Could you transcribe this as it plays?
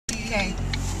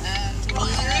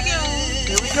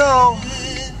go.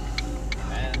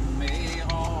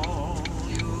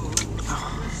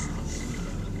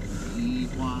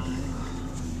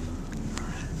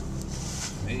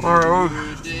 Alright,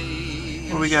 what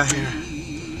do we got here?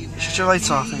 Shut your lights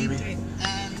off, Amy.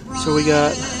 So we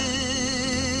got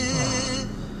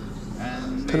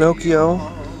Pinocchio.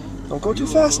 Don't go too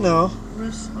fast now.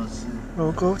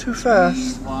 Don't go too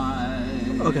fast.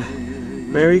 Okay.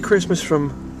 Merry Christmas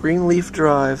from Greenleaf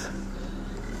Drive.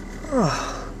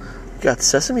 Oh, got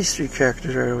Sesame Street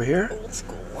characters right over here. Old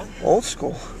school. Old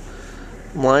school.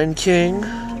 Lion King.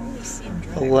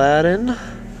 Aladdin.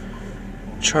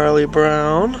 Charlie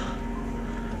Brown.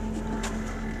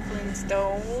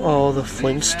 Flintstones. Oh, the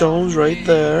Flintstones right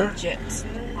there.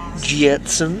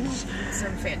 Jetsons.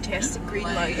 Some fantastic green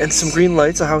lights. And some green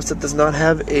lights. A house that does not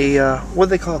have a, what do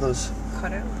they call those?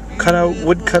 Cutout.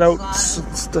 Wood cutout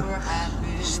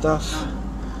stuff.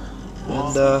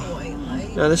 And,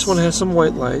 now this one has some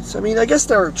white lights. I mean, I guess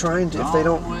they're trying to, if they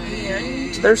don't,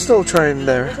 they're still trying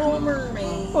there. Little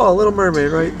Mermaid. Oh, Little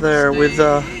Mermaid right there with,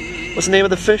 what's the name of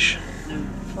the fish?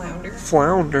 Flounder.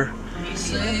 Flounder.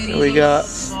 And we got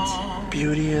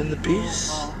Beauty and the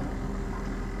Beast.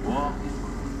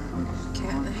 Cat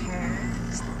in the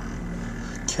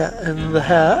Hat. Cat in the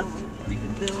Hat.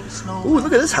 Ooh,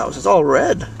 look at this house. It's all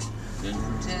red.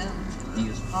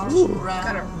 Ooh.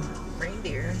 Got a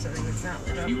reindeer and something that's not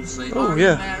lit up. Oh,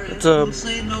 yeah. It's a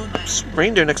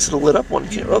reindeer next to the lit up one.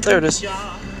 Oh, there it is. And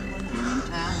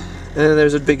then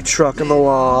there's a big truck in the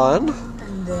lawn.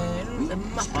 And then the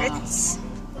Muppets.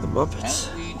 The Muppets.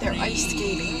 They're ice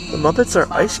skating. The Muppets are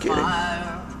ice skating.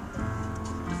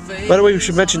 By the way, we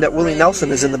should mention that Willie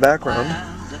Nelson is in the background.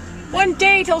 One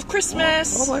day till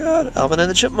Christmas. Oh my god. Alvin and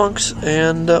the Chipmunks.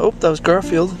 And, oh, that was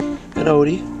Garfield and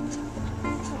Odie.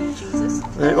 Jesus.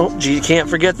 Oh, gee, you can't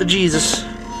forget the Jesus.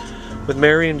 With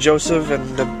Mary and Joseph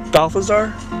and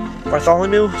Balthazar?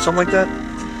 Bartholomew? Something like that?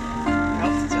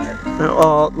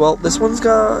 Balthazar. Well, this one's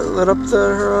got lit up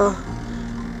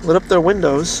their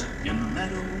windows.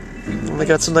 And they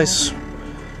got some nice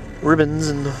ribbons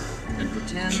and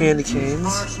candy canes.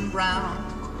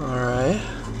 Alright.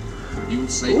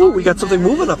 Ooh, we got something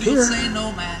moving up here.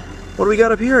 What do we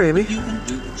got up here, Amy?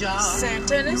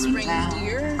 Santa and his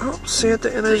reindeer. Oh, Santa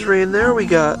and his reindeer. We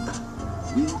got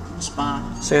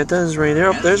Santa and his reindeer.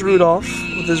 Oh, there's Rudolph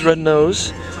with his red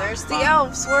nose. There's the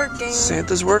elves working.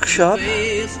 Santa's workshop.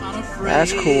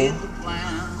 That's cool.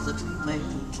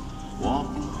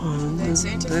 And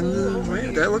Santa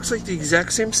Wait, that looks like the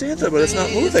exact same Santa, but it's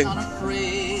not moving.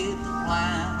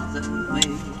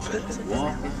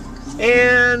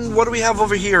 And what do we have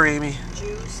over here, Amy?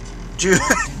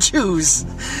 Jews.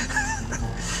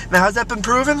 Now, has that been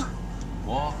proven?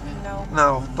 No.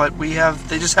 No, but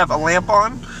they just have a lamp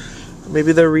on.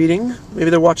 Maybe they're reading. Maybe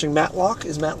they're watching Matlock.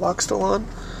 Is Matlock still on?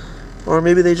 Or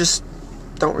maybe they just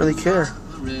don't really care.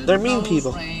 They're mean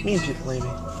people. Mean people, Amy.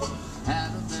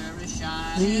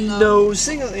 No,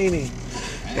 sing it, Amy.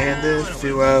 And if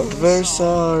you ever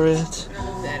saw it,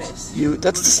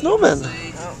 that's the snowman.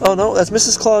 Oh no, that's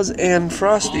Mrs. Claus and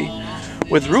Frosty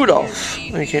with Rudolph.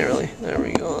 You can't really. There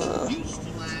we go.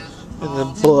 In the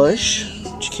bush,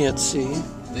 which you can't see.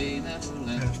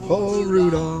 Oh,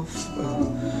 Rudolph.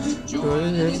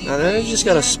 Now they just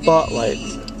got a spotlight.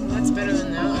 That's better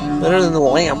than that. Better than the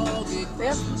lamp.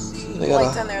 They got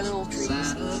lights on their little trees.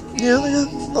 Yeah, they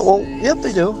got. Well, yep,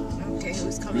 they do. Okay,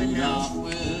 who's coming now?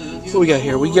 What we got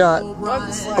here? We got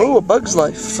A Bug's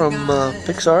Life from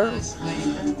Pixar.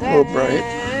 A little bright.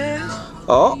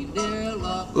 Oh,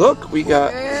 look, we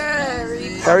got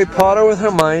Harry Potter with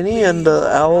Hermione and the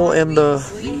Owl and the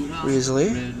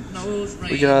Weasley.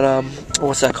 We got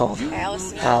what's that called?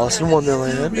 Alice in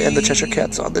Wonderland and the Cheshire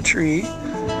Cat's on the tree.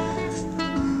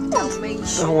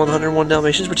 The 101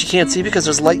 Dalmatians, which you can't see because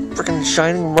there's light freaking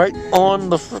shining right on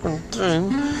the freaking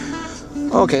thing.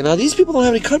 Okay, now these people don't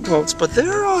have any cutouts, but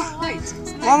they're a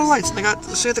lot of lights. They got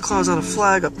Santa Claus on a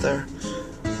flag up there,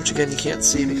 which again you can't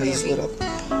see because it's lit up.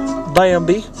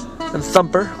 Bambi and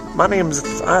Thumper. My name's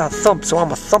Thump, so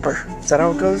I'm a Thumper. Is that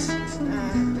how it goes?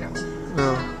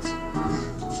 No.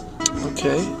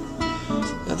 Okay.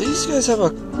 Now these guys have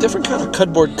a different kind of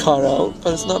cardboard cutout,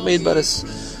 but it's not made by this.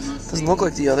 Doesn't look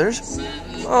like the others.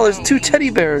 Oh, there's two teddy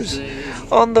bears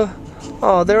on the.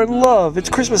 Oh, they're in love. It's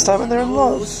Christmas time and they're in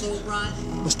love.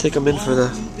 Let's take them in for the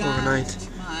overnight.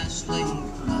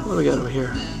 What do we got over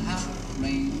here?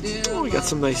 Oh, we got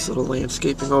some nice little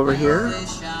landscaping over here.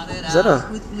 Is that a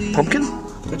pumpkin? I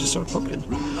think I just saw a pumpkin.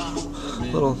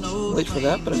 A little late for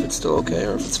that, but if it's still okay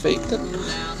or if it's fake, then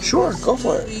sure, go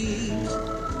for it.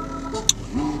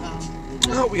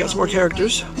 Oh, we got some more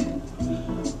characters.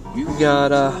 We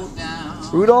got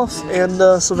Rudolph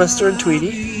and Sylvester and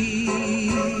Tweety.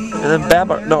 And then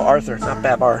Babar. No, Arthur, not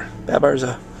Babar. Babar's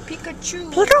a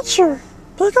Pikachu. Pikachu.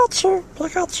 Pikachu.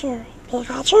 Pikachu.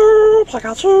 Pikachu.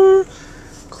 Pikachu.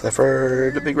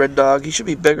 Clifford, the big red dog. He should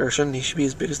be bigger, shouldn't he? He should be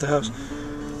as big as the house.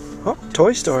 Oh,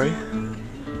 Toy Story.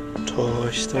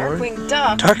 Toy Story. Darkwing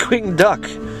Duck. Darkwing Duck.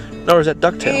 No, or is that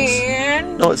DuckTales?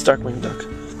 And No, it's Darkwing Duck.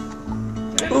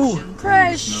 Ooh.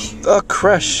 Crash. A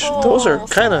Crash. Those are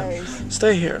kind of... Size.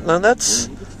 Stay here. Now that's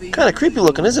kind of creepy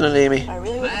looking, isn't it, Amy? I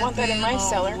really wouldn't want that in my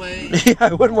cellar. Yeah,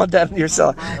 I wouldn't want that in your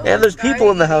cellar. And there's people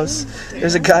in the house.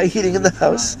 There's a guy eating in the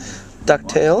house.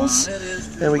 DuckTales.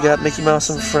 And we got Mickey Mouse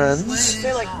and Friends.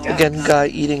 They're like ducks. Again, guy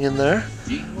eating in there.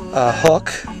 Hook.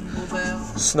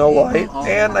 Snow White.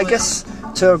 And I guess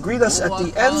to greet us at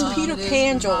the end... Peter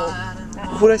Pan, Joel.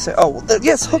 Who did I say? Oh,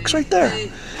 yes, Hook's right there.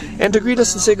 And to greet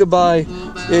us and say goodbye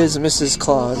is Mrs.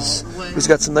 Claus, who's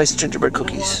got some nice gingerbread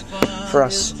cookies for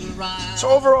us. So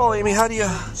overall, Amy, how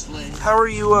are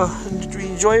you? Did you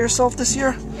enjoy yourself this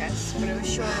year? Yes, but it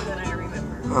was shorter than I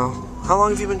remember. Oh, how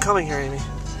long have you been coming here, Amy?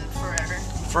 Forever.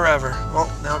 Forever.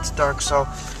 Well, now it's dark, so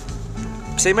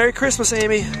say Merry Christmas,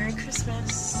 Amy. Merry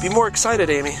Christmas. Be more excited,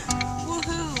 Amy.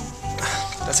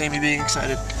 Woohoo. That's Amy being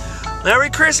excited. Merry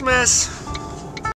Christmas.